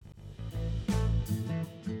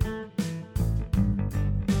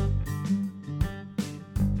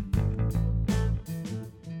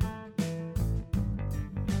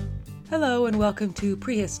Hello and welcome to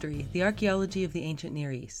Prehistory, the Archaeology of the Ancient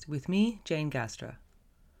Near East, with me, Jane Gastra.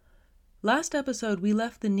 Last episode we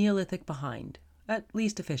left the Neolithic behind, at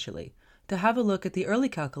least officially, to have a look at the early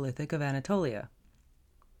Chalcolithic of Anatolia.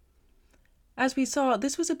 As we saw,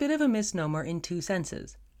 this was a bit of a misnomer in two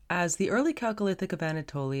senses, as the early Chalcolithic of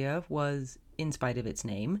Anatolia was, in spite of its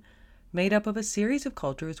name, made up of a series of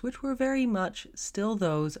cultures which were very much still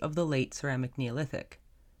those of the late Ceramic Neolithic.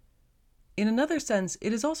 In another sense,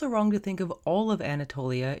 it is also wrong to think of all of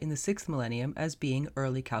Anatolia in the 6th millennium as being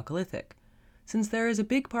early Chalcolithic, since there is a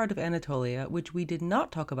big part of Anatolia which we did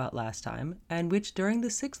not talk about last time, and which during the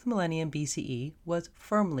 6th millennium BCE was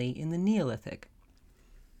firmly in the Neolithic.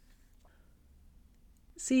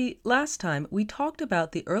 See, last time we talked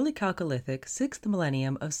about the early Chalcolithic 6th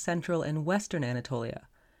millennium of central and western Anatolia,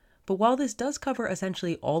 but while this does cover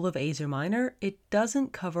essentially all of Asia Minor, it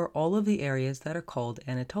doesn't cover all of the areas that are called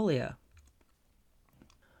Anatolia.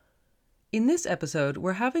 In this episode,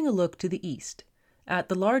 we're having a look to the east, at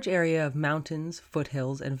the large area of mountains,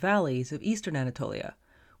 foothills, and valleys of eastern Anatolia,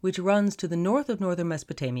 which runs to the north of northern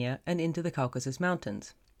Mesopotamia and into the Caucasus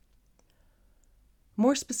Mountains.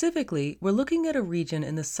 More specifically, we're looking at a region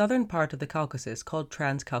in the southern part of the Caucasus called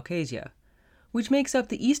Transcaucasia, which makes up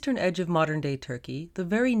the eastern edge of modern-day Turkey, the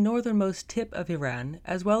very northernmost tip of Iran,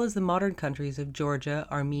 as well as the modern countries of Georgia,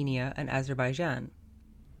 Armenia, and Azerbaijan.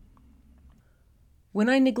 When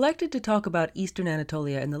I neglected to talk about eastern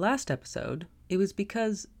Anatolia in the last episode, it was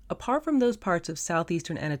because, apart from those parts of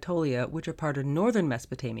southeastern Anatolia which are part of northern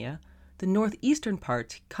Mesopotamia, the northeastern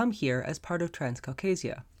parts come here as part of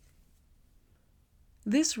Transcaucasia.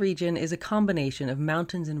 This region is a combination of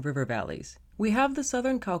mountains and river valleys. We have the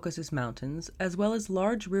southern Caucasus Mountains, as well as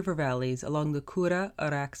large river valleys along the Kura,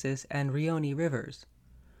 Araxes, and Rioni rivers.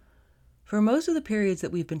 For most of the periods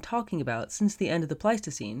that we've been talking about since the end of the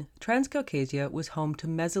Pleistocene, Transcaucasia was home to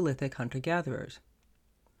Mesolithic hunter-gatherers.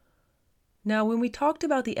 Now, when we talked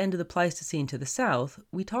about the end of the Pleistocene to the south,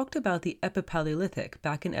 we talked about the Epipaleolithic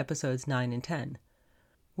back in episodes 9 and 10,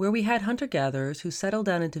 where we had hunter-gatherers who settled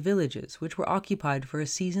down into villages which were occupied for a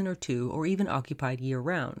season or two or even occupied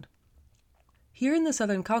year-round. Here in the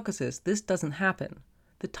southern Caucasus, this doesn't happen.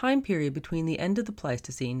 The time period between the end of the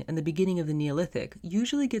Pleistocene and the beginning of the Neolithic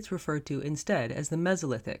usually gets referred to instead as the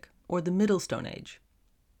Mesolithic, or the Middle Stone Age.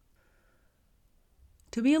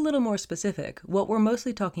 To be a little more specific, what we're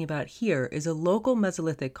mostly talking about here is a local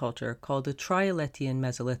Mesolithic culture called the Trialetian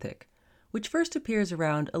Mesolithic, which first appears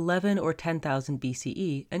around 11 or 10,000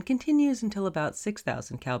 BCE and continues until about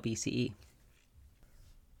 6,000 Cal BCE.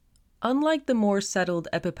 Unlike the more settled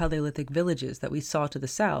Epipaleolithic villages that we saw to the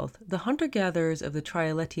south, the hunter-gatherers of the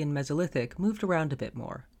Trialetian Mesolithic moved around a bit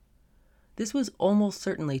more. This was almost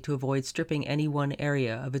certainly to avoid stripping any one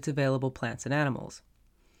area of its available plants and animals.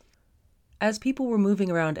 As people were moving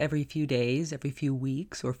around every few days, every few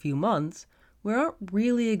weeks, or few months, we aren't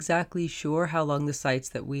really exactly sure how long the sites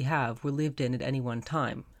that we have were lived in at any one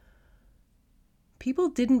time. People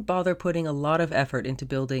didn't bother putting a lot of effort into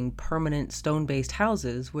building permanent stone-based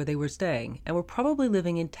houses where they were staying, and were probably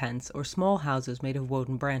living in tents or small houses made of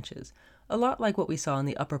woven branches, a lot like what we saw in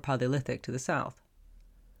the Upper Paleolithic to the south.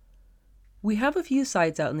 We have a few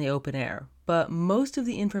sites out in the open air, but most of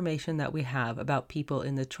the information that we have about people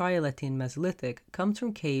in the Trialetian Mesolithic comes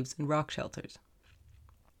from caves and rock shelters.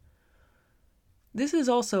 This is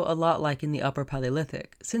also a lot like in the Upper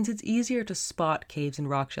Paleolithic, since it's easier to spot caves and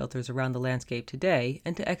rock shelters around the landscape today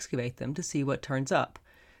and to excavate them to see what turns up,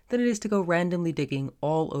 than it is to go randomly digging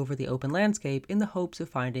all over the open landscape in the hopes of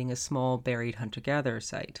finding a small buried hunter-gatherer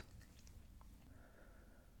site.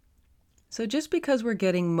 So just because we're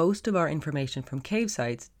getting most of our information from cave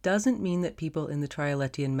sites doesn't mean that people in the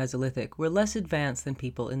Trialetian Mesolithic were less advanced than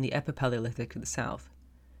people in the Epipaleolithic to the south.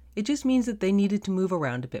 It just means that they needed to move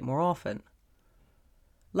around a bit more often.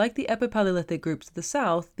 Like the Epipaleolithic groups to the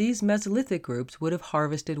south, these Mesolithic groups would have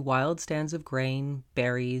harvested wild stands of grain,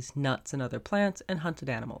 berries, nuts, and other plants, and hunted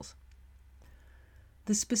animals.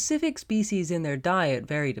 The specific species in their diet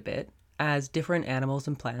varied a bit, as different animals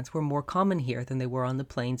and plants were more common here than they were on the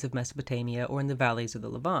plains of Mesopotamia or in the valleys of the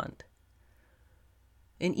Levant.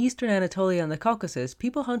 In eastern Anatolia and the Caucasus,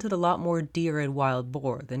 people hunted a lot more deer and wild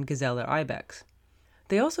boar than gazelle or ibex.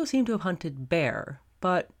 They also seem to have hunted bear,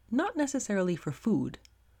 but not necessarily for food.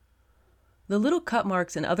 The little cut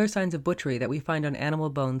marks and other signs of butchery that we find on animal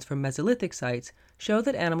bones from Mesolithic sites show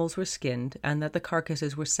that animals were skinned and that the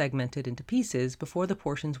carcasses were segmented into pieces before the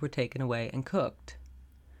portions were taken away and cooked.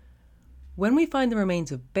 When we find the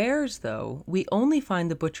remains of bears, though, we only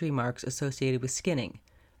find the butchery marks associated with skinning,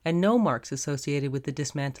 and no marks associated with the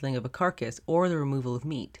dismantling of a carcass or the removal of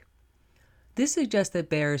meat. This suggests that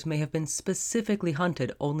bears may have been specifically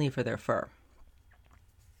hunted only for their fur.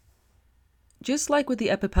 Just like with the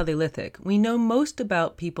Epipaleolithic, we know most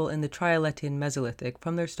about people in the Trialetian Mesolithic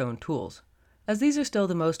from their stone tools, as these are still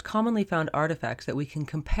the most commonly found artifacts that we can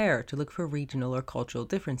compare to look for regional or cultural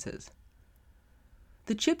differences.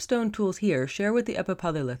 The chipstone tools here share with the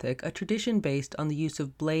Epipaleolithic a tradition based on the use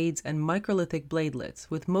of blades and microlithic bladelets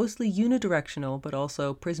with mostly unidirectional but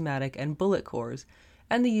also prismatic and bullet cores,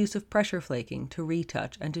 and the use of pressure flaking to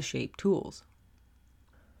retouch and to shape tools.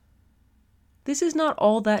 This is not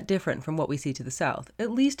all that different from what we see to the south,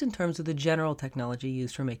 at least in terms of the general technology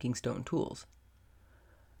used for making stone tools.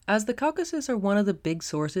 As the Caucasus are one of the big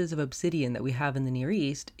sources of obsidian that we have in the Near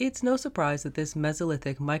East, it's no surprise that this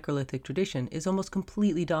Mesolithic microlithic tradition is almost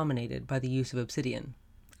completely dominated by the use of obsidian,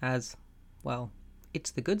 as, well,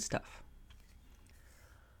 it's the good stuff.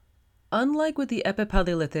 Unlike with the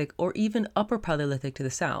Epipaleolithic or even Upper Paleolithic to the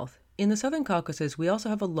south, in the Southern Caucasus we also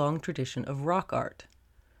have a long tradition of rock art.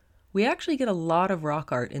 We actually get a lot of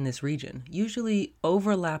rock art in this region, usually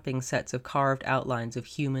overlapping sets of carved outlines of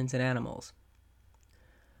humans and animals.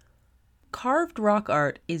 Carved rock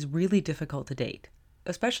art is really difficult to date,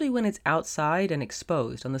 especially when it's outside and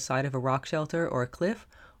exposed on the side of a rock shelter or a cliff,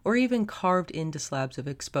 or even carved into slabs of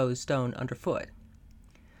exposed stone underfoot.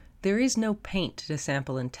 There is no paint to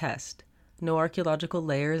sample and test, no archaeological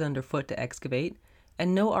layers underfoot to excavate,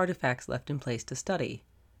 and no artifacts left in place to study.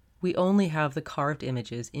 We only have the carved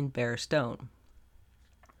images in bare stone.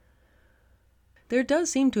 There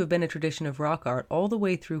does seem to have been a tradition of rock art all the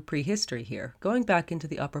way through prehistory here, going back into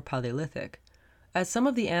the Upper Paleolithic, as some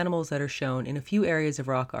of the animals that are shown in a few areas of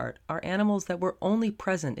rock art are animals that were only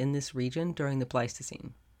present in this region during the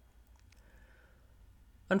Pleistocene.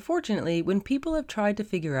 Unfortunately, when people have tried to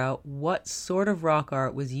figure out what sort of rock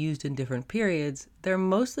art was used in different periods, they're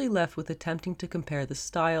mostly left with attempting to compare the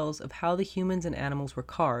styles of how the humans and animals were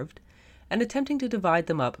carved, and attempting to divide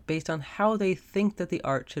them up based on how they think that the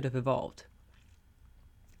art should have evolved.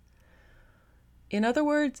 In other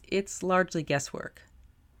words, it's largely guesswork.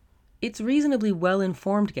 It's reasonably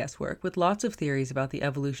well-informed guesswork with lots of theories about the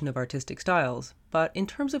evolution of artistic styles, but in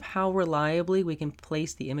terms of how reliably we can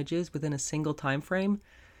place the images within a single time frame,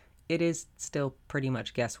 it is still pretty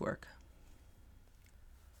much guesswork.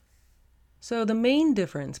 So the main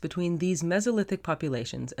difference between these Mesolithic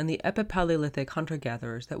populations and the Epipaleolithic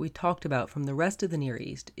hunter-gatherers that we talked about from the rest of the Near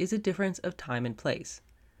East is a difference of time and place.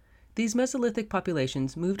 These Mesolithic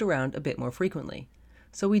populations moved around a bit more frequently,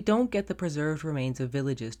 so we don't get the preserved remains of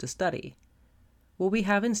villages to study. What we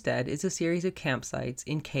have instead is a series of campsites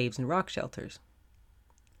in caves and rock shelters.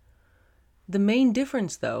 The main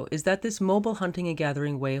difference, though, is that this mobile hunting and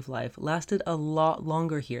gathering way of life lasted a lot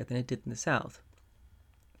longer here than it did in the south.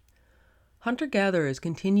 Hunter-gatherers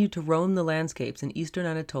continued to roam the landscapes in eastern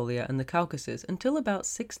Anatolia and the Caucasus until about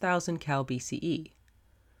 6000 Cal BCE.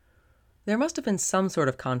 There must have been some sort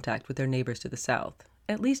of contact with their neighbors to the south,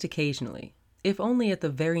 at least occasionally, if only at the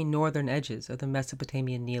very northern edges of the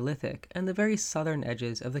Mesopotamian Neolithic and the very southern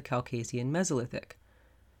edges of the Caucasian Mesolithic.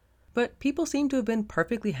 But people seem to have been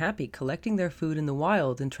perfectly happy collecting their food in the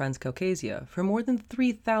wild in Transcaucasia for more than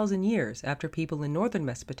 3,000 years after people in northern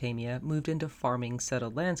Mesopotamia moved into farming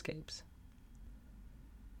settled landscapes.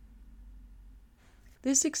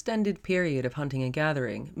 This extended period of hunting and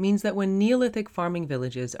gathering means that when Neolithic farming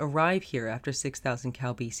villages arrive here after 6000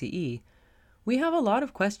 Cal BCE, we have a lot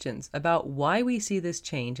of questions about why we see this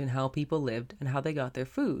change in how people lived and how they got their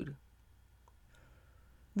food.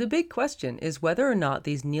 The big question is whether or not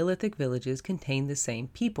these Neolithic villages contain the same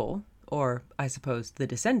people, or I suppose the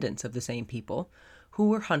descendants of the same people, who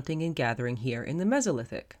were hunting and gathering here in the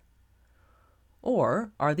Mesolithic.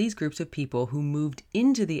 Or are these groups of people who moved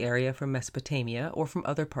into the area from Mesopotamia or from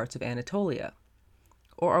other parts of Anatolia?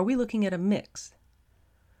 Or are we looking at a mix?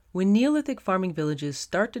 When Neolithic farming villages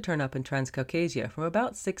start to turn up in Transcaucasia from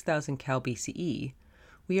about 6000 Cal BCE,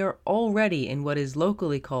 we are already in what is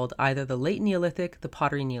locally called either the Late Neolithic, the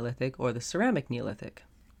Pottery Neolithic, or the Ceramic Neolithic.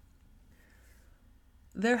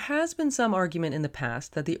 There has been some argument in the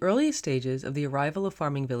past that the earliest stages of the arrival of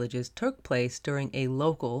farming villages took place during a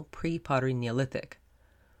local pre-Pottery Neolithic.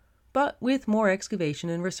 But with more excavation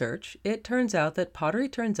and research, it turns out that pottery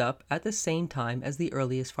turns up at the same time as the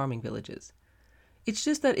earliest farming villages. It's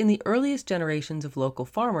just that in the earliest generations of local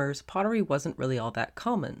farmers, pottery wasn't really all that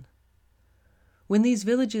common. When these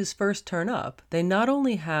villages first turn up, they not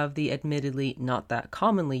only have the admittedly not that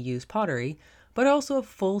commonly used pottery, but also a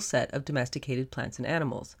full set of domesticated plants and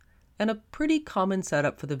animals, and a pretty common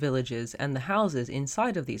setup for the villages and the houses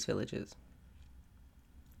inside of these villages.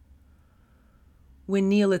 When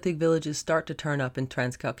Neolithic villages start to turn up in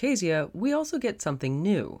Transcaucasia, we also get something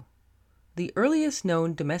new. the earliest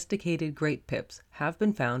known domesticated grape pips have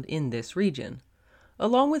been found in this region,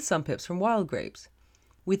 along with some pips from wild grapes,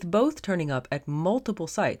 with both turning up at multiple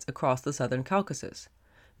sites across the southern Caucasus,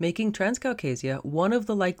 making Transcaucasia one of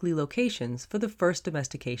the likely locations for the first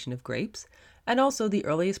domestication of grapes and also the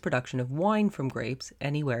earliest production of wine from grapes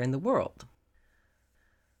anywhere in the world.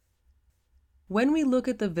 When we look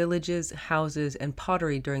at the villages, houses, and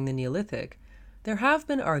pottery during the Neolithic, there have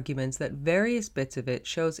been arguments that various bits of it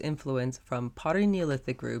shows influence from pottery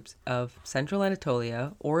Neolithic groups of central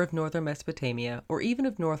Anatolia or of northern Mesopotamia or even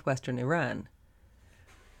of northwestern Iran.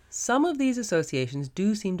 Some of these associations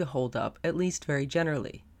do seem to hold up, at least very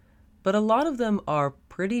generally, but a lot of them are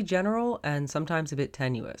pretty general and sometimes a bit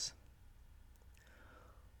tenuous.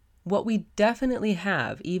 What we definitely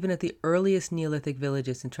have, even at the earliest Neolithic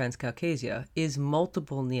villages in Transcaucasia, is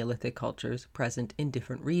multiple Neolithic cultures present in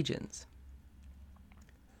different regions.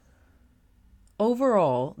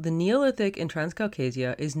 Overall, the Neolithic in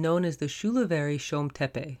Transcaucasia is known as the Shulaveri Shom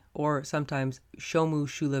Tepe, or sometimes Shomu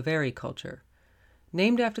Shulaveri culture,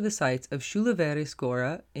 named after the sites of Shulaveris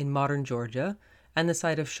Gora in modern Georgia and the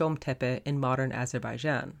site of Shom Tepe in modern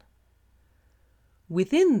Azerbaijan.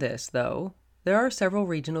 Within this, though, there are several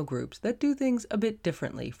regional groups that do things a bit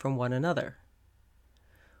differently from one another.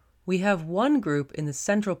 We have one group in the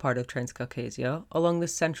central part of Transcaucasia, along the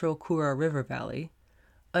central Kura River Valley,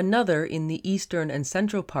 another in the eastern and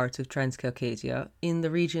central parts of Transcaucasia in the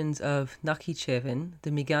regions of Nakhichevin, the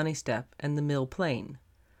Migani Steppe, and the Mil Plain,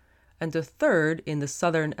 and a third in the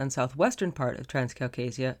southern and southwestern part of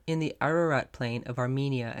Transcaucasia in the Ararat Plain of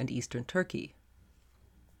Armenia and eastern Turkey.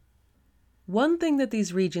 One thing that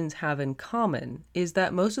these regions have in common is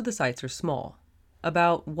that most of the sites are small,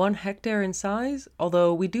 about 1 hectare in size,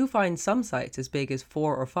 although we do find some sites as big as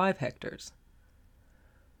 4 or 5 hectares.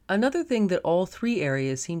 Another thing that all three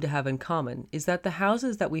areas seem to have in common is that the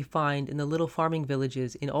houses that we find in the little farming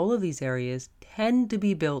villages in all of these areas tend to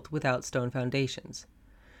be built without stone foundations,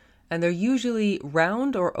 and they're usually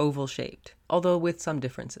round or oval shaped, although with some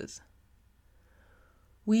differences.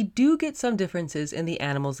 We do get some differences in the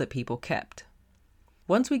animals that people kept.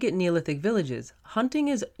 Once we get Neolithic villages, hunting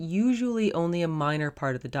is usually only a minor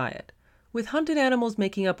part of the diet, with hunted animals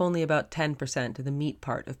making up only about 10% of the meat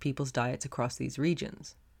part of people's diets across these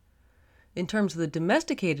regions. In terms of the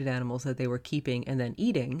domesticated animals that they were keeping and then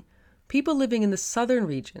eating, people living in the southern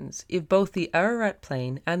regions of both the Ararat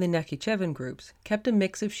Plain and the Nakhichevin groups kept a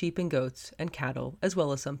mix of sheep and goats and cattle, as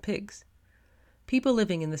well as some pigs. People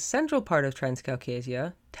living in the central part of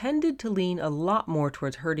Transcaucasia tended to lean a lot more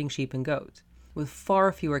towards herding sheep and goats, with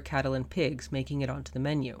far fewer cattle and pigs making it onto the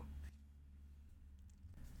menu.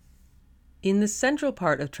 In the central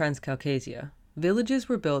part of Transcaucasia, villages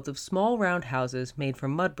were built of small round houses made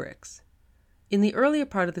from mud bricks. In the earlier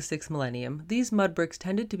part of the 6th millennium, these mud bricks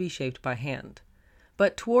tended to be shaped by hand.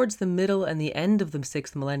 But towards the middle and the end of the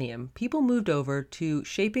 6th millennium, people moved over to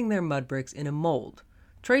shaping their mud bricks in a mold,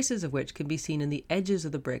 traces of which can be seen in the edges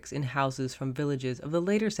of the bricks in houses from villages of the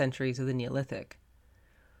later centuries of the Neolithic.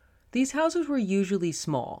 These houses were usually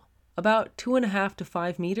small, about 2.5 to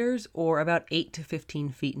 5 meters or about 8 to 15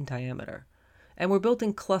 feet in diameter, and were built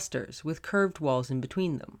in clusters with curved walls in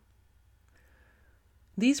between them.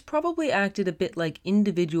 These probably acted a bit like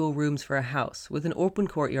individual rooms for a house with an open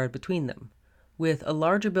courtyard between them, with a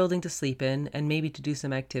larger building to sleep in and maybe to do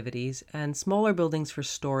some activities, and smaller buildings for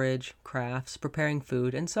storage, crafts, preparing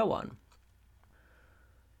food, and so on.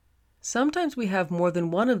 Sometimes we have more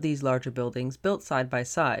than one of these larger buildings built side by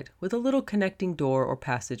side, with a little connecting door or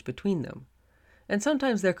passage between them, and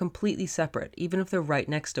sometimes they're completely separate, even if they're right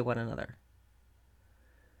next to one another.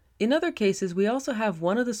 In other cases, we also have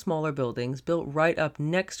one of the smaller buildings built right up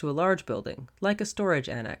next to a large building, like a storage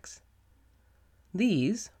annex.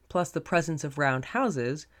 These, plus the presence of round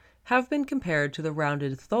houses, have been compared to the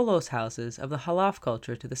rounded tholos houses of the Halaf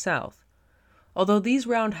culture to the south, although these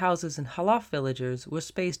round houses in Halaf villages were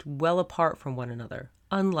spaced well apart from one another,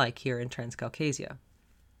 unlike here in Transcaucasia.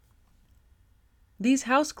 These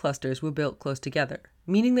house clusters were built close together,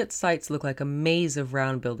 meaning that sites look like a maze of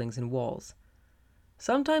round buildings and walls.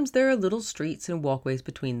 Sometimes there are little streets and walkways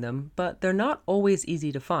between them, but they're not always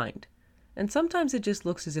easy to find, and sometimes it just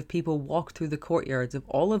looks as if people walked through the courtyards of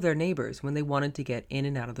all of their neighbors when they wanted to get in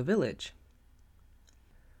and out of the village.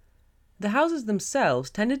 The houses themselves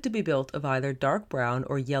tended to be built of either dark brown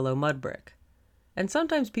or yellow mud brick, and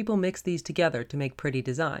sometimes people mixed these together to make pretty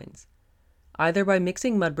designs, either by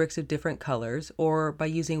mixing mud bricks of different colors or by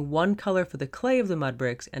using one color for the clay of the mud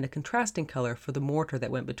bricks and a contrasting color for the mortar that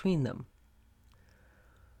went between them.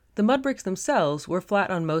 The mud bricks themselves were flat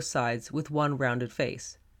on most sides with one rounded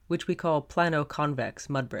face, which we call plano-convex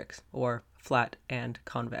mud bricks, or flat and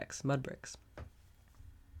convex mud bricks.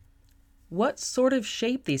 What sort of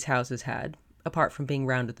shape these houses had, apart from being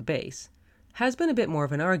round at the base, has been a bit more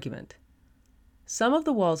of an argument. Some of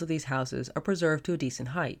the walls of these houses are preserved to a decent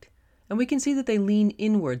height, and we can see that they lean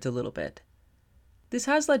inwards a little bit. This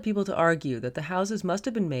has led people to argue that the houses must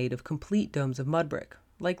have been made of complete domes of mud brick,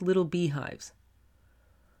 like little beehives.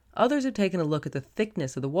 Others have taken a look at the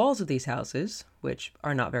thickness of the walls of these houses, which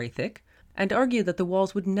are not very thick, and argued that the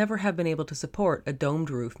walls would never have been able to support a domed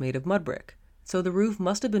roof made of mud brick, so the roof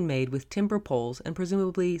must have been made with timber poles and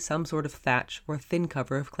presumably some sort of thatch or thin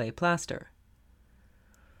cover of clay plaster.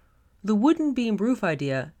 The wooden beam roof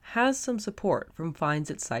idea has some support from finds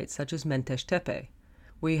at sites such as Mentesh Tepe,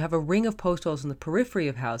 where you have a ring of post holes in the periphery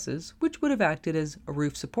of houses which would have acted as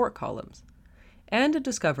roof support columns, and of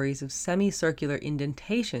discoveries of semicircular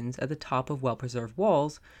indentations at the top of well-preserved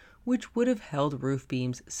walls which would have held roof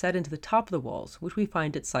beams set into the top of the walls, which we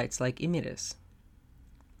find at sites like Imiris.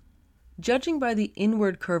 Judging by the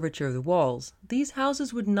inward curvature of the walls, these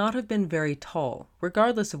houses would not have been very tall,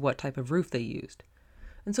 regardless of what type of roof they used,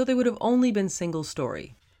 and so they would have only been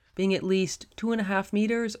single-story, being at least 2.5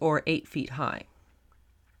 meters or 8 feet high.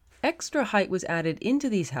 Extra height was added into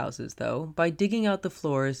these houses, though, by digging out the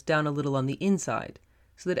floors down a little on the inside,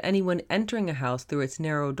 so that anyone entering a house through its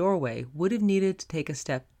narrow doorway would have needed to take a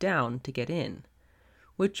step down to get in,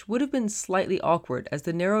 which would have been slightly awkward as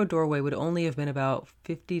the narrow doorway would only have been about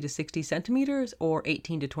 50 to 60 centimeters or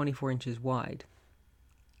 18 to 24 inches wide.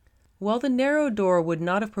 While the narrow door would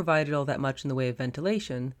not have provided all that much in the way of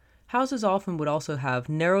ventilation, houses often would also have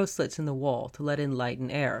narrow slits in the wall to let in light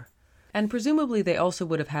and air, and presumably they also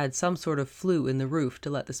would have had some sort of flue in the roof to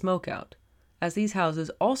let the smoke out, as these houses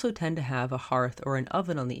also tend to have a hearth or an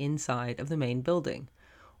oven on the inside of the main building,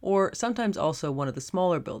 or sometimes also one of the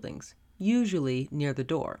smaller buildings, usually near the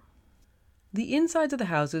door. The insides of the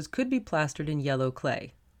houses could be plastered in yellow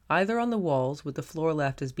clay, either on the walls with the floor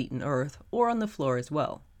left as beaten earth or on the floor as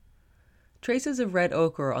well. Traces of red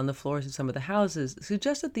ochre on the floors of some of the houses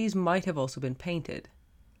suggest that these might have also been painted.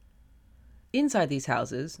 Inside these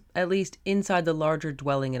houses, at least inside the larger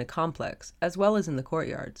dwelling in a complex, as well as in the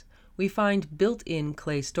courtyards, we find built-in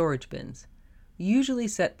clay storage bins, usually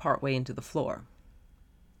set partway into the floor.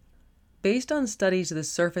 Based on studies of the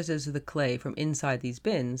surfaces of the clay from inside these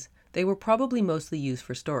bins, they were probably mostly used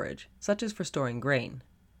for storage, such as for storing grain.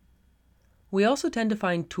 We also tend to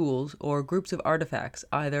find tools or groups of artifacts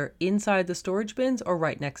either inside the storage bins or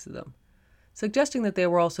right next to them, suggesting that they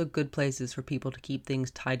were also good places for people to keep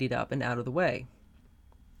things tidied up and out of the way.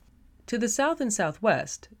 To the south and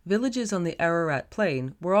southwest, villages on the Ararat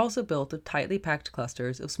Plain were also built of tightly packed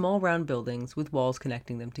clusters of small round buildings with walls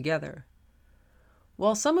connecting them together.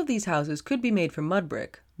 While some of these houses could be made from mud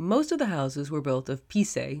brick, most of the houses were built of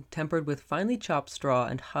pisé tempered with finely chopped straw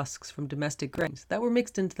and husks from domestic grains that were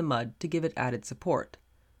mixed into the mud to give it added support.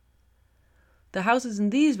 The houses in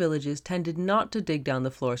these villages tended not to dig down the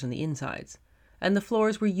floors on the insides, and the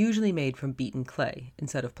floors were usually made from beaten clay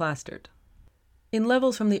instead of plastered. In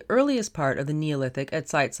levels from the earliest part of the Neolithic at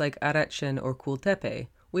sites like Aratchen or Kultepe,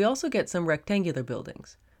 we also get some rectangular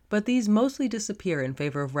buildings, but these mostly disappear in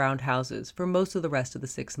favor of round houses for most of the rest of the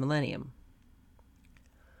 6th millennium.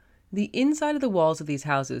 The inside of the walls of these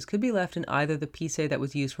houses could be left in either the pisé that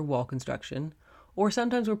was used for wall construction, or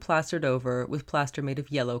sometimes were plastered over with plaster made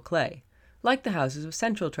of yellow clay, like the houses of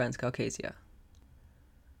central Transcaucasia.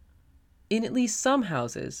 In at least some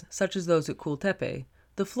houses, such as those at Kultepe,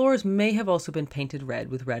 the floors may have also been painted red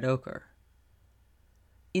with red ochre.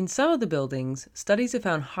 In some of the buildings, studies have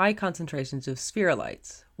found high concentrations of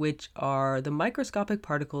spherulites, which are the microscopic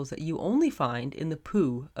particles that you only find in the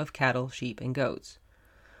poo of cattle, sheep, and goats,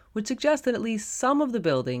 which suggests that at least some of the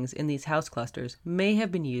buildings in these house clusters may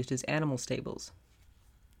have been used as animal stables.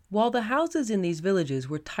 While the houses in these villages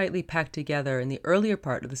were tightly packed together in the earlier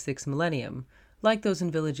part of the 6th millennium, like those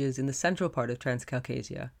in villages in the central part of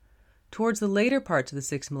Transcaucasia, towards the later parts of the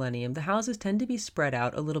 6th millennium, the houses tend to be spread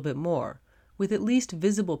out a little bit more, with at least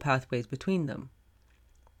visible pathways between them.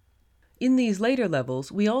 In these later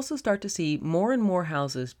levels, we also start to see more and more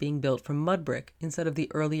houses being built from mud brick instead of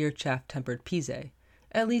the earlier chaff-tempered pisé,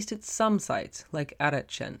 at least at some sites, like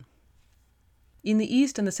Aratchen. In the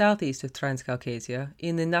east and the southeast of Transcaucasia,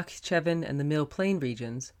 in the Nakhchivan and the Mill Plain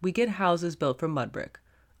regions, we get houses built from mud brick,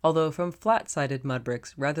 although from flat-sided mud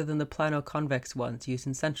bricks rather than the plano-convex ones used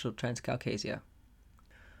in central Transcaucasia.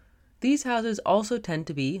 These houses also tend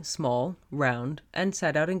to be small, round, and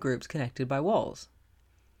set out in groups connected by walls.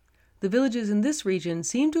 The villages in this region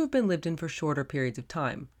seem to have been lived in for shorter periods of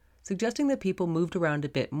time, suggesting that people moved around a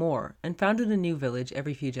bit more and founded a new village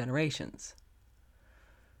every few generations.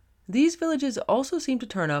 These villages also seem to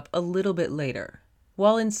turn up a little bit later.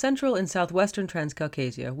 While in central and southwestern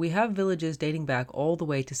Transcaucasia we have villages dating back all the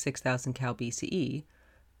way to 6000 Cal BCE,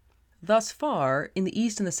 thus far, in the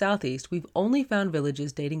east and the southeast, we've only found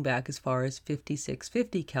villages dating back as far as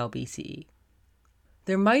 5650 Cal BCE.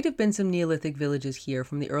 There might have been some Neolithic villages here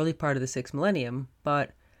from the early part of the 6th millennium,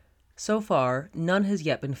 but so far, none has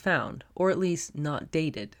yet been found, or at least not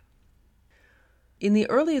dated. In the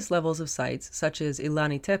earliest levels of sites, such as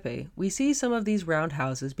Ilani Tepe, we see some of these round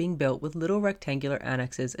houses being built with little rectangular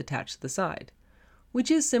annexes attached to the side,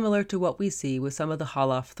 which is similar to what we see with some of the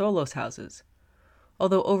Halaf Tholos houses,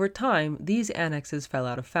 although over time these annexes fell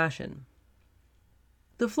out of fashion.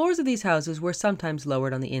 The floors of these houses were sometimes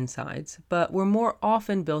lowered on the insides, but were more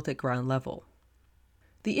often built at ground level.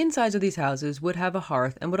 The insides of these houses would have a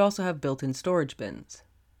hearth and would also have built-in storage bins.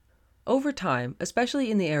 Over time,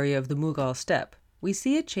 especially in the area of the Mughal steppe, we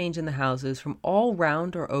see a change in the houses from all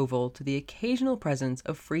round or oval to the occasional presence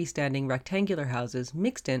of freestanding rectangular houses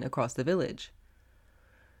mixed in across the village.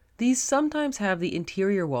 These sometimes have the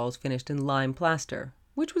interior walls finished in lime plaster,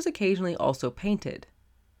 which was occasionally also painted.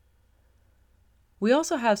 We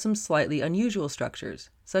also have some slightly unusual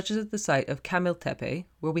structures, such as at the site of Kamil Tepe,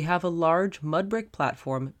 where we have a large mud brick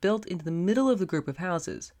platform built into the middle of the group of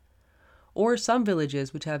houses, or some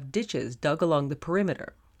villages which have ditches dug along the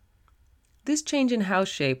perimeter. This change in house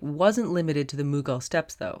shape wasn't limited to the Mughal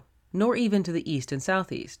steppes though, nor even to the east and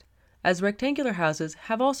southeast, as rectangular houses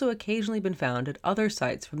have also occasionally been found at other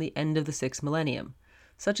sites from the end of the 6th millennium,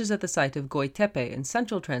 such as at the site of Goi Tepe in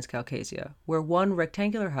central Transcaucasia, where one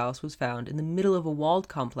rectangular house was found in the middle of a walled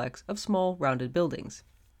complex of small rounded buildings.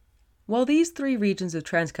 While these three regions of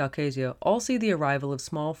Transcaucasia all see the arrival of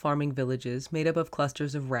small farming villages made up of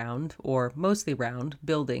clusters of round, or mostly round,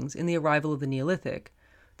 buildings in the arrival of the Neolithic,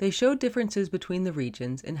 they show differences between the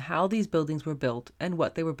regions in how these buildings were built and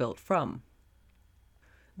what they were built from.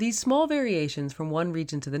 These small variations from one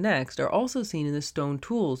region to the next are also seen in the stone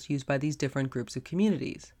tools used by these different groups of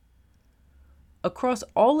communities. Across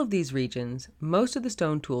all of these regions, most of the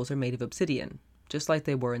stone tools are made of obsidian, just like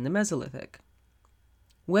they were in the Mesolithic.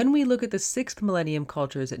 When we look at the 6th millennium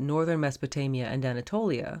cultures at northern Mesopotamia and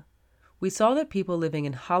Anatolia, we saw that people living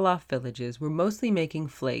in Halaf villages were mostly making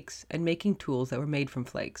flakes and making tools that were made from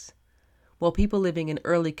flakes, while people living in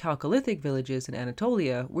early Chalcolithic villages in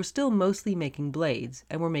Anatolia were still mostly making blades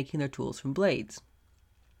and were making their tools from blades.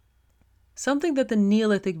 Something that the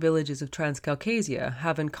Neolithic villages of Transcaucasia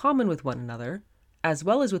have in common with one another, as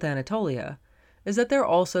well as with Anatolia, is that they're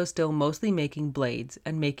also still mostly making blades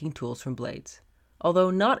and making tools from blades, although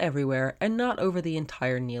not everywhere and not over the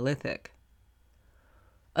entire Neolithic.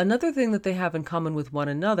 Another thing that they have in common with one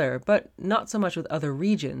another, but not so much with other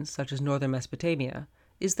regions, such as northern Mesopotamia,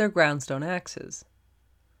 is their groundstone axes.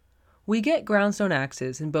 We get groundstone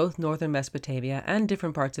axes in both northern Mesopotamia and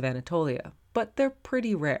different parts of Anatolia, but they're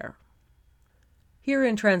pretty rare. Here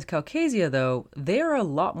in Transcaucasia, though, they are a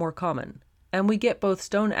lot more common, and we get both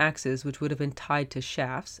stone axes which would have been tied to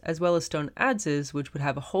shafts, as well as stone adzes which would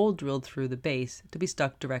have a hole drilled through the base to be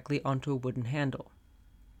stuck directly onto a wooden handle.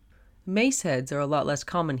 Mace heads are a lot less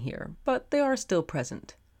common here, but they are still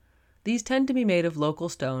present. These tend to be made of local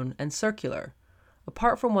stone and circular,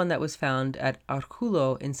 apart from one that was found at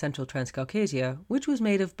Arculo in central Transcaucasia, which was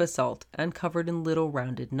made of basalt and covered in little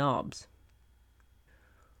rounded knobs.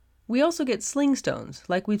 We also get sling stones,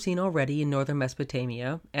 like we've seen already in northern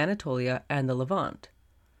Mesopotamia, Anatolia, and the Levant.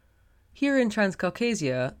 Here in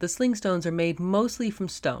Transcaucasia, the sling stones are made mostly from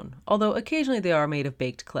stone, although occasionally they are made of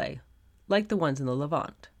baked clay, like the ones in the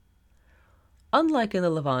Levant. Unlike in the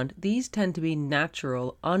Levant, these tend to be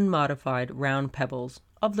natural, unmodified round pebbles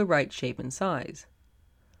of the right shape and size.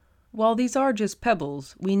 While these are just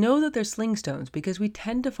pebbles, we know that they're sling stones because we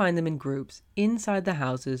tend to find them in groups inside the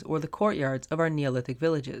houses or the courtyards of our Neolithic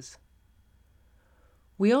villages.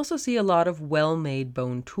 We also see a lot of well-made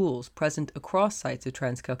bone tools present across sites of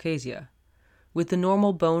Transcaucasia, with the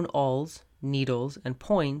normal bone awls, needles, and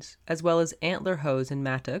points, as well as antler hoes and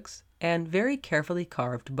mattocks, and very carefully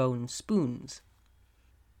carved bone spoons.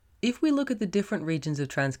 If we look at the different regions of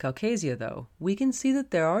Transcaucasia, though, we can see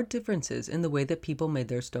that there are differences in the way that people made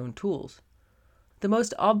their stone tools. The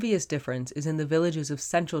most obvious difference is in the villages of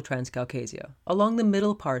central Transcaucasia, along the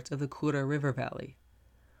middle parts of the Kura River Valley.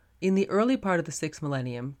 In the early part of the 6th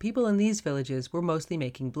millennium, people in these villages were mostly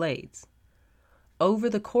making blades.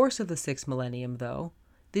 Over the course of the 6th millennium, though,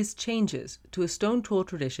 this changes to a stone tool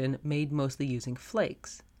tradition made mostly using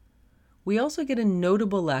flakes. We also get a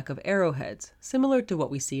notable lack of arrowheads, similar to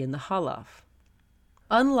what we see in the Halaf.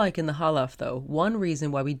 Unlike in the Halaf, though, one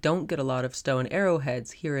reason why we don't get a lot of stone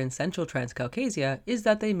arrowheads here in central Transcaucasia is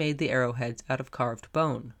that they made the arrowheads out of carved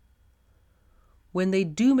bone. When they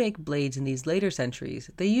do make blades in these later centuries,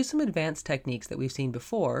 they use some advanced techniques that we've seen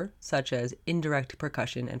before, such as indirect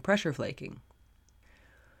percussion and pressure flaking.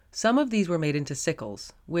 Some of these were made into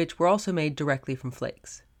sickles, which were also made directly from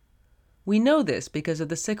flakes. We know this because of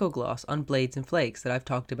the sickle gloss on blades and flakes that I've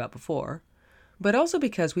talked about before, but also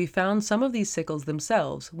because we found some of these sickles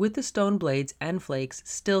themselves with the stone blades and flakes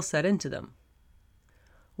still set into them.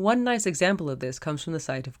 One nice example of this comes from the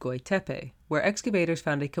site of Goi Tepe, where excavators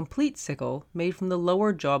found a complete sickle made from the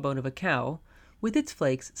lower jawbone of a cow with its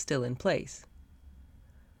flakes still in place.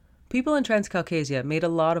 People in Transcaucasia made a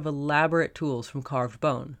lot of elaborate tools from carved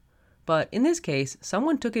bone, but in this case,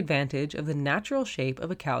 someone took advantage of the natural shape of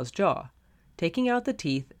a cow's jaw, taking out the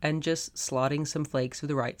teeth and just slotting some flakes of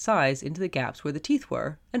the right size into the gaps where the teeth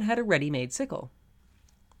were, and had a ready-made sickle.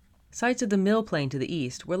 Sites of the Mill Plain to the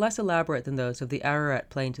east were less elaborate than those of the Ararat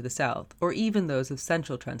Plain to the south, or even those of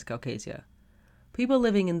central Transcaucasia. People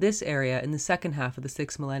living in this area in the second half of the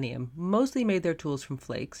 6th millennium mostly made their tools from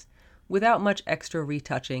flakes, without much extra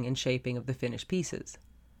retouching and shaping of the finished pieces.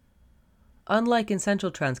 Unlike in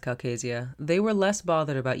central Transcaucasia, they were less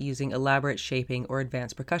bothered about using elaborate shaping or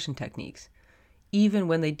advanced percussion techniques, even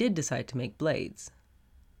when they did decide to make blades.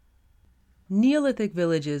 Neolithic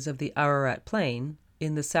villages of the Ararat Plain,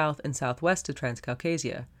 in the south and southwest of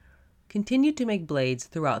Transcaucasia, continued to make blades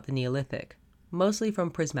throughout the Neolithic, mostly from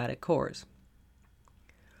prismatic cores.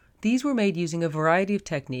 These were made using a variety of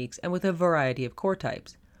techniques and with a variety of core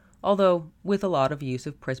types, although with a lot of use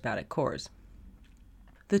of prismatic cores.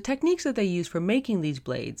 The techniques that they used for making these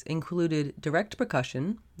blades included direct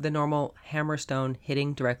percussion, the normal hammerstone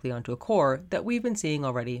hitting directly onto a core that we've been seeing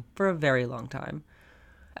already for a very long time,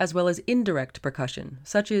 as well as indirect percussion,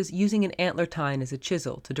 such as using an antler tine as a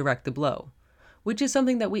chisel to direct the blow, which is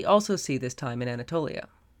something that we also see this time in Anatolia.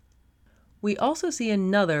 We also see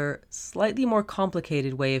another, slightly more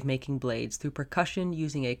complicated way of making blades through percussion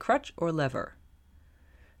using a crutch or lever.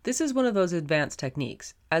 This is one of those advanced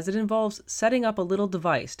techniques, as it involves setting up a little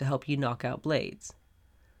device to help you knock out blades.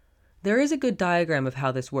 There is a good diagram of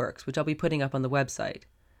how this works, which I'll be putting up on the website.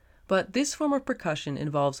 But this form of percussion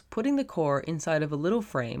involves putting the core inside of a little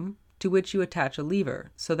frame to which you attach a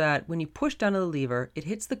lever, so that when you push down on the lever, it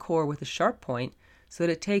hits the core with a sharp point so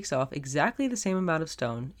that it takes off exactly the same amount of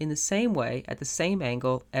stone in the same way at the same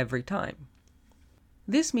angle every time.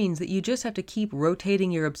 This means that you just have to keep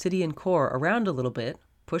rotating your obsidian core around a little bit,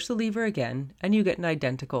 push the lever again, and you get an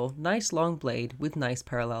identical, nice long blade with nice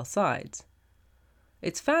parallel sides.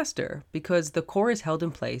 It's faster because the core is held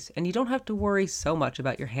in place and you don't have to worry so much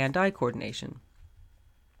about your hand-eye coordination.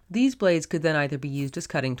 These blades could then either be used as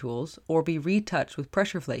cutting tools or be retouched with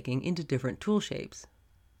pressure flaking into different tool shapes.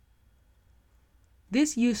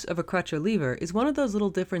 This use of a crutch or lever is one of those little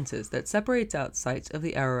differences that separates out sites of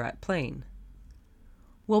the Ararat Plain.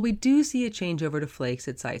 While we do see a changeover to flakes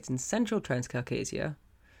at sites in central Transcaucasia,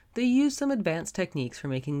 they use some advanced techniques for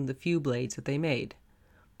making the few blades that they made,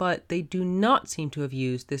 but they do not seem to have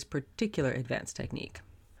used this particular advanced technique.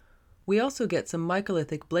 We also get some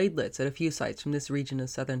Microlithic bladelets at a few sites from this region of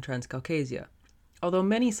southern Transcaucasia, although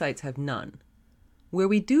many sites have none. Where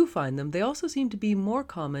we do find them, they also seem to be more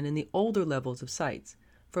common in the older levels of sites,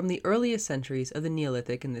 from the earliest centuries of the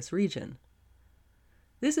Neolithic in this region.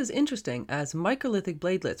 This is interesting, as Microlithic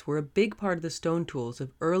bladelets were a big part of the stone tools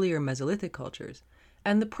of earlier Mesolithic cultures,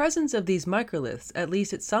 and the presence of these microliths, at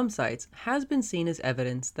least at some sites, has been seen as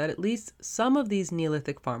evidence that at least some of these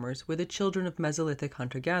Neolithic farmers were the children of Mesolithic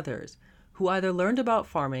hunter-gatherers, who either learned about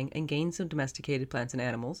farming and gained some domesticated plants and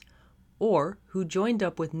animals, or who joined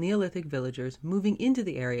up with Neolithic villagers moving into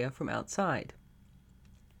the area from outside.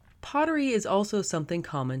 Pottery is also something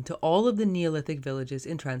common to all of the Neolithic villages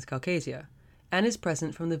in Transcaucasia, and is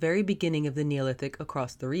present from the very beginning of the Neolithic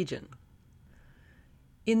across the region.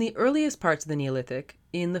 In the earliest parts of the Neolithic,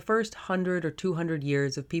 in the first 100 or 200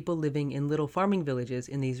 years of people living in little farming villages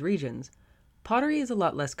in these regions, pottery is a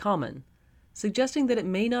lot less common, suggesting that it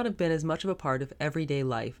may not have been as much of a part of everyday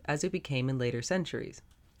life as it became in later centuries.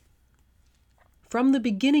 From the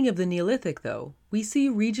beginning of the Neolithic, though, we see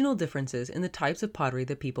regional differences in the types of pottery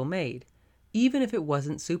that people made, even if it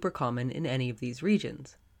wasn't super common in any of these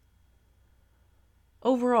regions.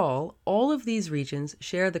 Overall, all of these regions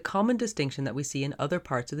share the common distinction that we see in other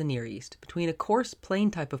parts of the Near East between a coarse, plain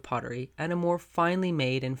type of pottery and a more finely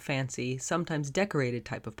made and fancy, sometimes decorated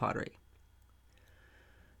type of pottery.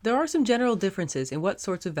 There are some general differences in what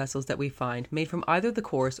sorts of vessels that we find made from either the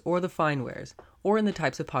coarse or the fine wares, or in the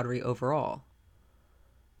types of pottery overall.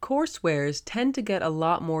 Coarse wares tend to get a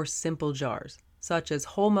lot more simple jars, such as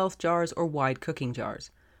whole-mouth jars or wide cooking jars,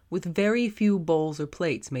 with very few bowls or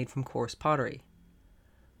plates made from coarse pottery.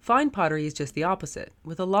 Fine pottery is just the opposite,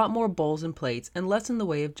 with a lot more bowls and plates and less in the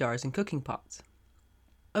way of jars and cooking pots.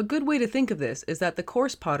 A good way to think of this is that the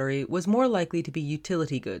coarse pottery was more likely to be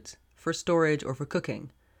utility goods, for storage or for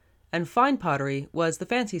cooking, and fine pottery was the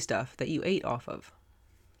fancy stuff that you ate off of.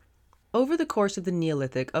 Over the course of the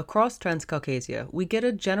Neolithic across Transcaucasia, we get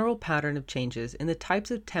a general pattern of changes in the types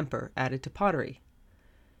of temper added to pottery.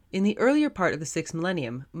 In the earlier part of the 6th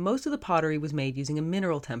millennium, most of the pottery was made using a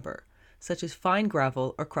mineral temper, such as fine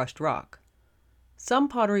gravel or crushed rock. Some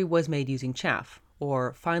pottery was made using chaff,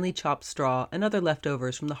 or finely chopped straw and other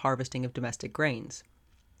leftovers from the harvesting of domestic grains.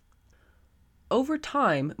 Over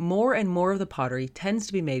time, more and more of the pottery tends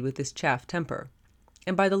to be made with this chaff temper,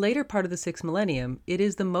 and by the later part of the 6th millennium, it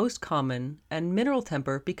is the most common, and mineral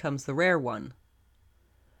temper becomes the rare one.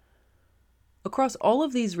 Across all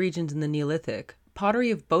of these regions in the Neolithic,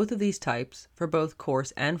 pottery of both of these types, for both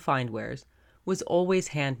coarse and fine wares, was always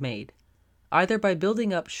handmade, either by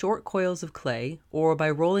building up short coils of clay or by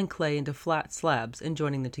rolling clay into flat slabs and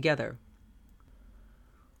joining them together.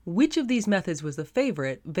 Which of these methods was the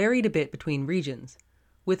favorite varied a bit between regions,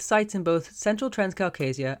 with sites in both central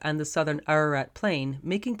Transcaucasia and the southern Ararat Plain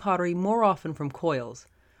making pottery more often from coils,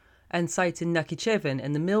 and sites in Nakhichevan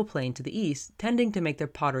and the Mill Plain to the east tending to make their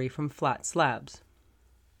pottery from flat slabs.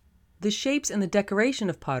 The shapes and the decoration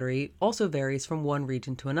of pottery also varies from one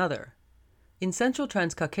region to another. In central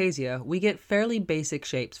Transcaucasia, we get fairly basic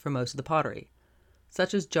shapes for most of the pottery,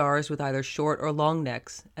 such as jars with either short or long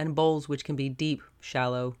necks, and bowls which can be deep,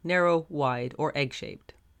 shallow, narrow, wide, or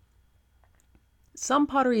egg-shaped. Some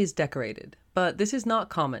pottery is decorated, but this is not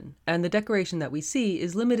common, and the decoration that we see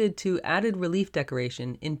is limited to added relief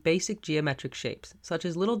decoration in basic geometric shapes, such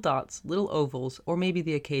as little dots, little ovals, or maybe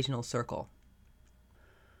the occasional circle.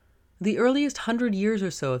 The earliest 100 years or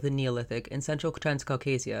so of the Neolithic in central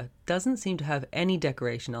Transcaucasia doesn't seem to have any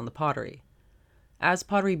decoration on the pottery. As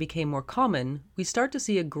pottery became more common, we start to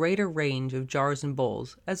see a greater range of jars and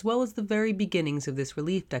bowls, as well as the very beginnings of this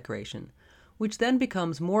relief decoration, which then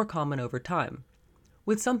becomes more common over time,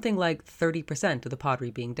 with something like 30% of the pottery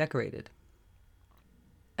being decorated.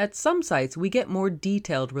 At some sites, we get more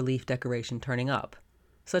detailed relief decoration turning up,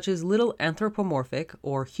 such as little anthropomorphic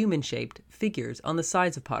or human-shaped figures on the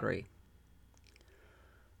sides of pottery.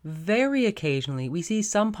 Very occasionally, we see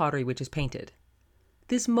some pottery which is painted.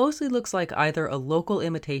 This mostly looks like either a local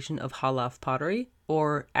imitation of Halaf pottery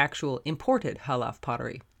or actual imported Halaf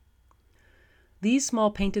pottery. These small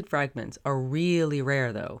painted fragments are really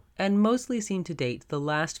rare though, and mostly seem to date the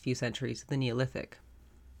last few centuries of the Neolithic.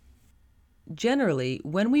 Generally,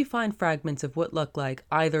 when we find fragments of what look like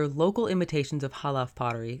either local imitations of Halaf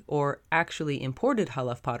pottery or actually imported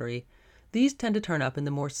Halaf pottery, these tend to turn up in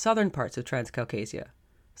the more southern parts of Transcaucasia,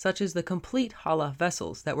 such as the complete Halaf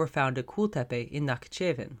vessels that were found at Kultepe in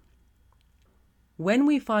Nakhichevan. When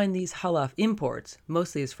we find these Halaf imports,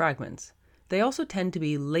 mostly as fragments, they also tend to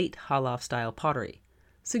be late Halaf-style pottery,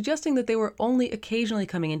 suggesting that they were only occasionally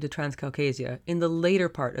coming into Transcaucasia in the later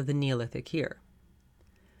part of the Neolithic here.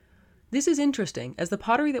 This is interesting, as the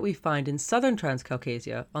pottery that we find in southern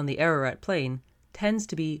Transcaucasia on the Ararat Plain tends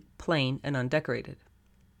to be plain and undecorated.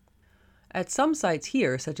 At some sites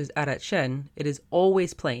here, such as Arat Shen, it is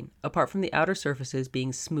always plain, apart from the outer surfaces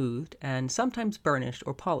being smoothed and sometimes burnished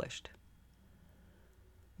or polished.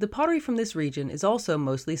 The pottery from this region is also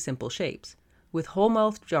mostly simple shapes, with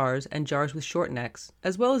whole-mouthed jars and jars with short necks,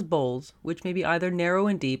 as well as bowls, which may be either narrow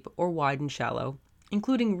and deep or wide and shallow,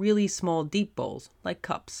 including really small deep bowls, like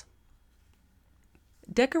cups.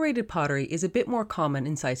 Decorated pottery is a bit more common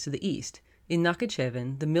in sites to the east, in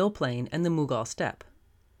Nakhichevan, the Mill Plain, and the Mughal Steppe.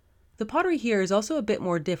 The pottery here is also a bit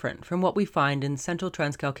more different from what we find in central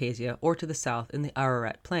Transcaucasia or to the south in the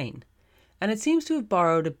Ararat Plain, and it seems to have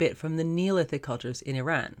borrowed a bit from the Neolithic cultures in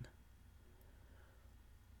Iran.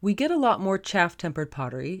 We get a lot more chaff-tempered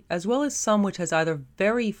pottery, as well as some which has either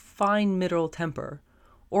very fine mineral temper,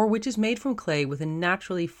 or which is made from clay with a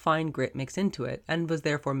naturally fine grit mixed into it, and was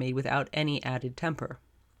therefore made without any added temper.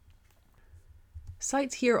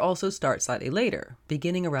 Sites here also start slightly later,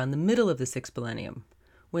 beginning around the middle of the 6th millennium,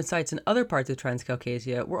 when sites in other parts of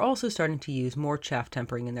Transcaucasia were also starting to use more chaff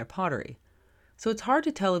tempering in their pottery. So it's hard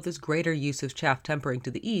to tell if this greater use of chaff tempering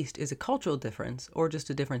to the east is a cultural difference or just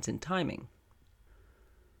a difference in timing.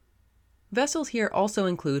 Vessels here also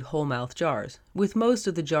include whole-mouth jars, with most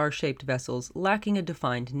of the jar-shaped vessels lacking a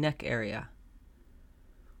defined neck area.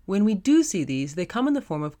 When we do see these, they come in the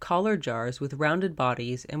form of collar jars with rounded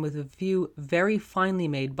bodies and with a few very finely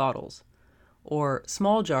made bottles, or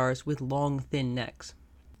small jars with long, thin necks.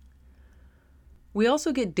 We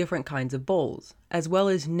also get different kinds of bowls, as well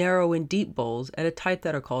as narrow and deep bowls and a type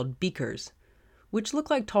that are called beakers, which look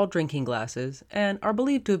like tall drinking glasses and are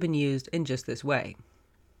believed to have been used in just this way.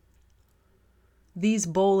 These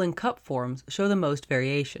bowl and cup forms show the most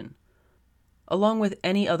variation, along with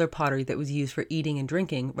any other pottery that was used for eating and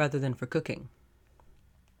drinking rather than for cooking.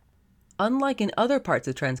 Unlike in other parts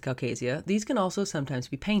of Transcaucasia, these can also sometimes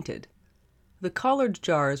be painted. The collared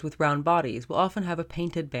jars with round bodies will often have a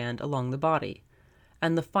painted band along the body,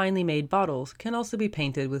 and the finely made bottles can also be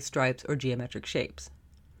painted with stripes or geometric shapes.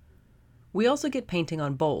 We also get painting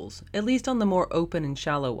on bowls, at least on the more open and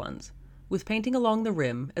shallow ones, with painting along the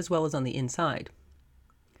rim as well as on the inside.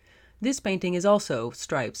 This painting is also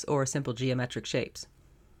stripes or simple geometric shapes.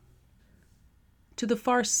 To the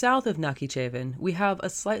far south of Nakhichevan, we have a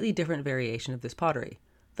slightly different variation of this pottery,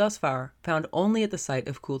 thus far found only at the site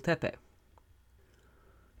of Kultepe.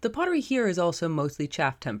 The pottery here is also mostly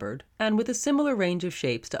chaff-tempered, and with a similar range of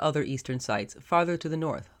shapes to other eastern sites farther to the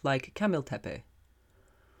north, like Kamiltepe.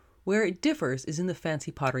 Where it differs is in the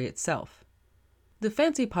fancy pottery itself. The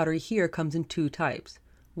fancy pottery here comes in two types,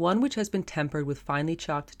 one which has been tempered with finely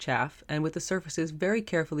chalked chaff and with the surfaces very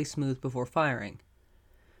carefully smoothed before firing.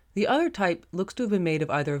 The other type looks to have been made of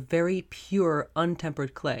either very pure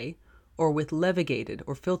untempered clay or with levigated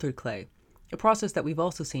or filtered clay, a process that we've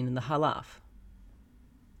also seen in the halaf.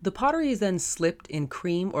 The pottery is then slipped in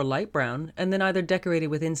cream or light brown and then either decorated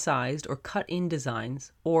with incised or cut-in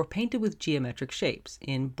designs or painted with geometric shapes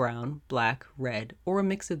in brown, black, red, or a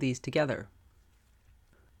mix of these together.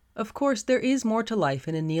 Of course, there is more to life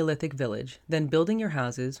in a Neolithic village than building your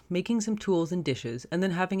houses, making some tools and dishes, and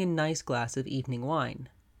then having a nice glass of evening wine.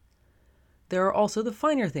 There are also the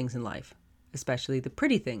finer things in life, especially the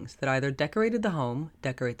pretty things that either decorated the home,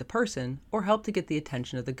 decorate the person, or help to get the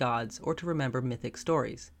attention of the gods or to remember mythic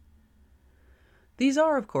stories. These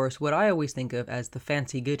are, of course, what I always think of as the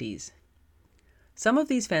fancy goodies. Some of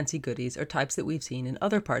these fancy goodies are types that we've seen in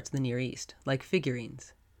other parts of the Near East, like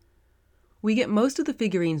figurines. We get most of the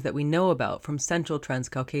figurines that we know about from central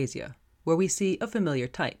Transcaucasia, where we see a familiar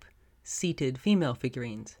type, seated female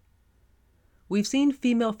figurines. We've seen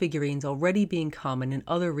female figurines already being common in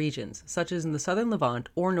other regions, such as in the southern Levant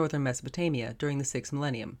or northern Mesopotamia during the 6th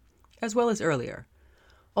millennium, as well as earlier,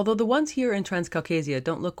 although the ones here in Transcaucasia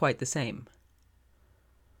don't look quite the same.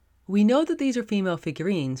 We know that these are female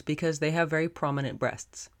figurines because they have very prominent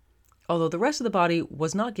breasts, although the rest of the body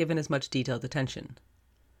was not given as much detailed attention.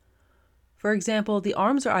 For example, the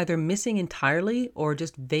arms are either missing entirely or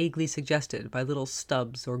just vaguely suggested by little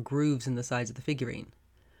stubs or grooves in the sides of the figurine.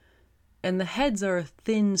 And the heads are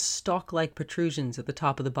thin, stalk-like protrusions at the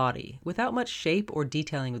top of the body, without much shape or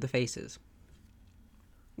detailing of the faces.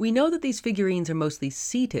 We know that these figurines are mostly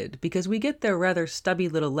seated because we get their rather stubby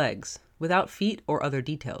little legs, without feet or other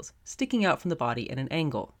details, sticking out from the body at an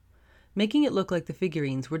angle, making it look like the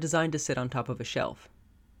figurines were designed to sit on top of a shelf.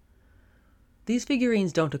 These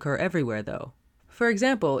figurines don't occur everywhere, though. For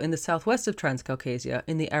example, in the southwest of Transcaucasia,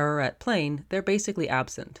 in the Ararat Plain, they're basically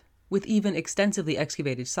absent, with even extensively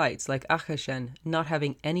excavated sites like Akhashen not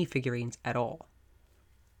having any figurines at all.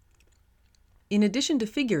 In addition to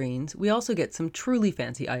figurines, we also get some truly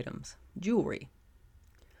fancy items, jewelry.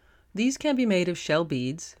 These can be made of shell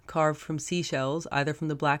beads, carved from seashells either from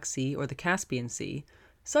the Black Sea or the Caspian Sea,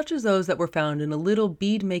 such as those that were found in a little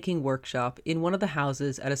bead-making workshop in one of the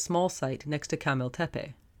houses at a small site next to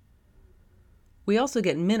Kamiltepe. We also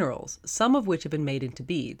get minerals, some of which have been made into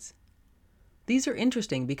beads. These are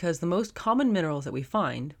interesting because the most common minerals that we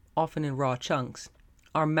find, often in raw chunks,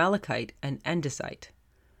 are malachite and andesite.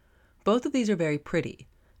 Both of these are very pretty,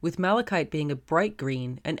 with malachite being a bright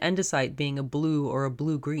green and andesite being a blue or a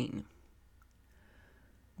blue-green.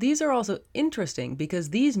 These are also interesting because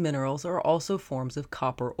these minerals are also forms of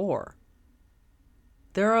copper ore.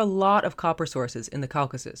 There are a lot of copper sources in the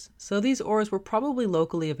Caucasus, so these ores were probably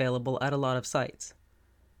locally available at a lot of sites.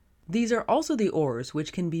 These are also the ores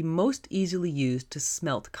which can be most easily used to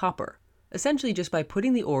smelt copper, essentially just by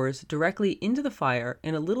putting the ores directly into the fire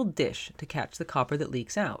in a little dish to catch the copper that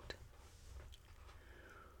leaks out.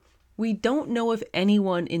 We don't know if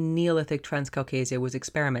anyone in Neolithic Transcaucasia was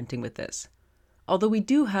experimenting with this, although we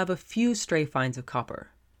do have a few stray finds of copper.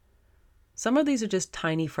 Some of these are just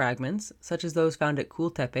tiny fragments, such as those found at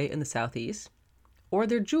Kultepe in the southeast, or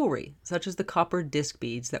they're jewelry, such as the copper disc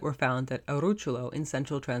beads that were found at Aruchulo in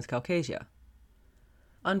central Transcaucasia.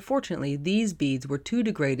 Unfortunately, these beads were too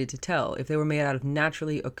degraded to tell if they were made out of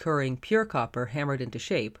naturally occurring pure copper hammered into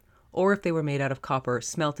shape, or if they were made out of copper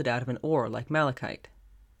smelted out of an ore like malachite.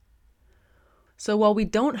 So while we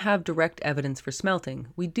don't have direct evidence for smelting,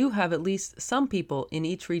 we do have at least some people in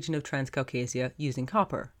each region of Transcaucasia using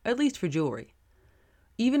copper, at least for jewelry.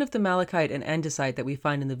 Even if the malachite and andesite that we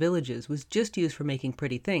find in the villages was just used for making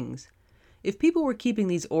pretty things, If people were keeping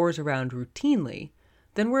these ores around routinely,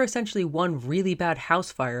 then we're essentially one really bad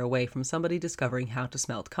house fire away from somebody discovering how to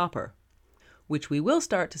smelt copper, which we will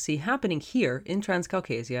start to see happening here in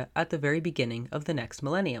Transcaucasia at the very beginning of the next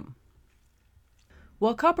millennium.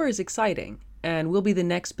 While copper is exciting, and will be the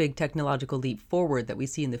next big technological leap forward that we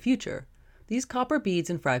see in the future, these copper beads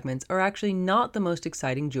and fragments are actually not the most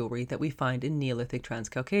exciting jewelry that we find in Neolithic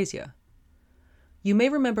Transcaucasia. You may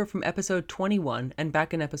remember from episode 21 and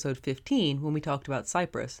back in episode 15 when we talked about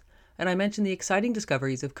Cyprus, and I mentioned the exciting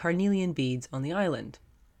discoveries of carnelian beads on the island.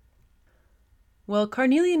 Well,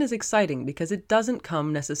 carnelian is exciting because it doesn't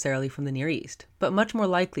come necessarily from the Near East, but much more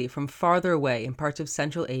likely from farther away in parts of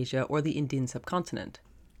Central Asia or the Indian subcontinent.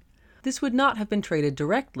 This would not have been traded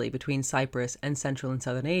directly between Cyprus and Central and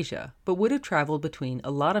Southern Asia, but would have traveled between a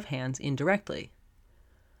lot of hands indirectly.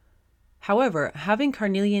 However, having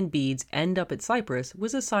carnelian beads end up at Cyprus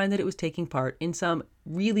was a sign that it was taking part in some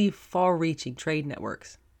really far-reaching trade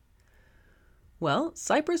networks. Well,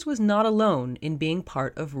 Cyprus was not alone in being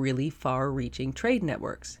part of really far-reaching trade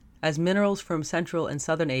networks, as minerals from Central and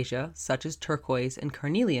Southern Asia, such as turquoise and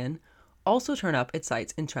carnelian, also turn up at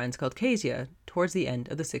sites in Transcaucasia towards the end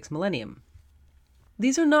of the 6th millennium.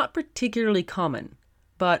 These are not particularly common,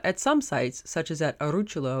 but at some sites, such as at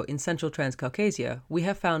Aruchulo in central Transcaucasia, we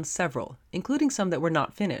have found several, including some that were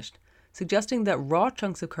not finished, suggesting that raw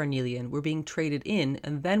chunks of carnelian were being traded in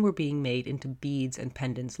and then were being made into beads and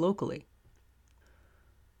pendants locally.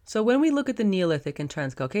 So when we look at the Neolithic in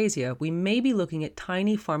Transcaucasia, we may be looking at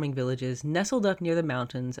tiny farming villages nestled up near the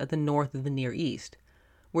mountains at the north of the Near East,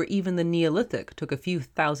 where even the Neolithic took a few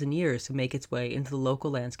thousand years to make its way into the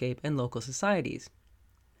local landscape and local societies.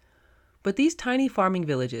 But these tiny farming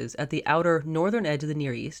villages at the outer northern edge of the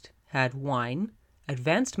Near East had wine,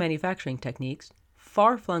 advanced manufacturing techniques,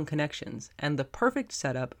 far-flung connections, and the perfect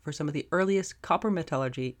setup for some of the earliest copper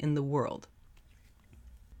metallurgy in the world.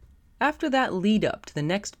 After that lead up to the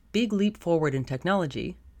next big leap forward in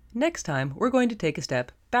technology, next time we're going to take a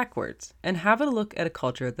step backwards and have a look at a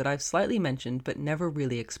culture that I've slightly mentioned but never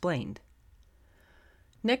really explained.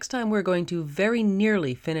 Next time we're going to very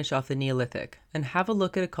nearly finish off the Neolithic and have a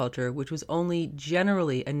look at a culture which was only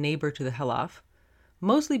generally a neighbor to the Helaf,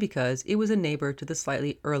 mostly because it was a neighbor to the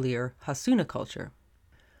slightly earlier Hassuna culture.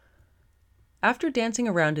 After dancing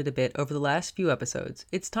around it a bit over the last few episodes,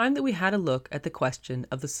 it's time that we had a look at the question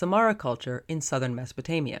of the Samarra culture in southern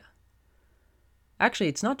Mesopotamia. Actually,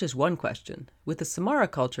 it's not just one question. With the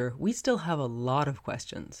Samarra culture, we still have a lot of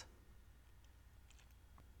questions.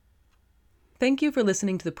 Thank you for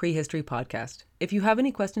listening to the Prehistory Podcast. If you have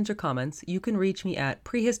any questions or comments, you can reach me at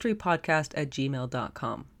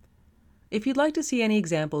prehistorypodcast@gmail.com. If you'd like to see any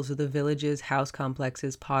examples of the villages, house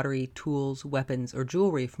complexes, pottery, tools, weapons, or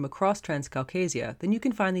jewelry from across Transcaucasia, then you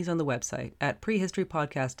can find these on the website at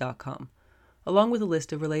prehistorypodcast.com, along with a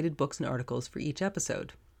list of related books and articles for each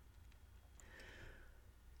episode.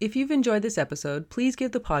 If you've enjoyed this episode, please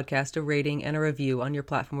give the podcast a rating and a review on your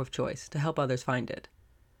platform of choice to help others find it.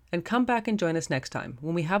 And come back and join us next time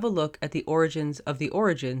when we have a look at the origins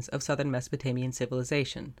of southern Mesopotamian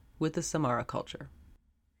civilization with the Samarra culture.